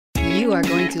You are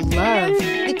going to love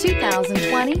the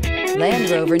 2020 Land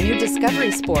Rover New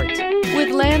Discovery Sport. With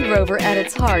Land Rover at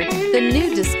its heart, the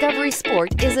new Discovery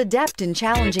Sport is adept in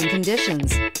challenging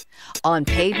conditions. On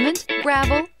pavement,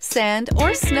 gravel, sand,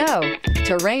 or snow,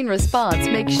 terrain response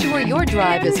makes sure your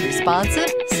drive is responsive,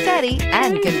 steady,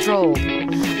 and controlled.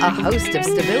 A host of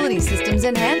stability systems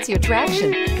enhance your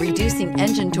traction, reducing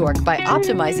engine torque by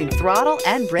optimizing throttle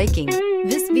and braking.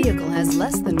 This vehicle has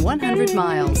less than 100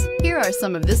 miles. Here are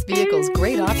some of this vehicle's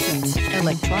great options: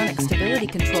 electronic stability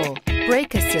control,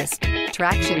 brake assist,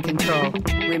 traction control,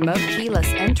 remote keyless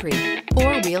entry,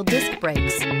 four-wheel disc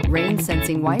brakes, rain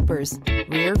sensing wipers,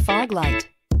 rear fog light,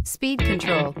 speed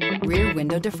control, rear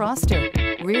window defroster,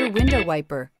 rear window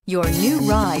wiper. Your new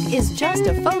ride is just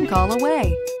a phone call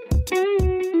away.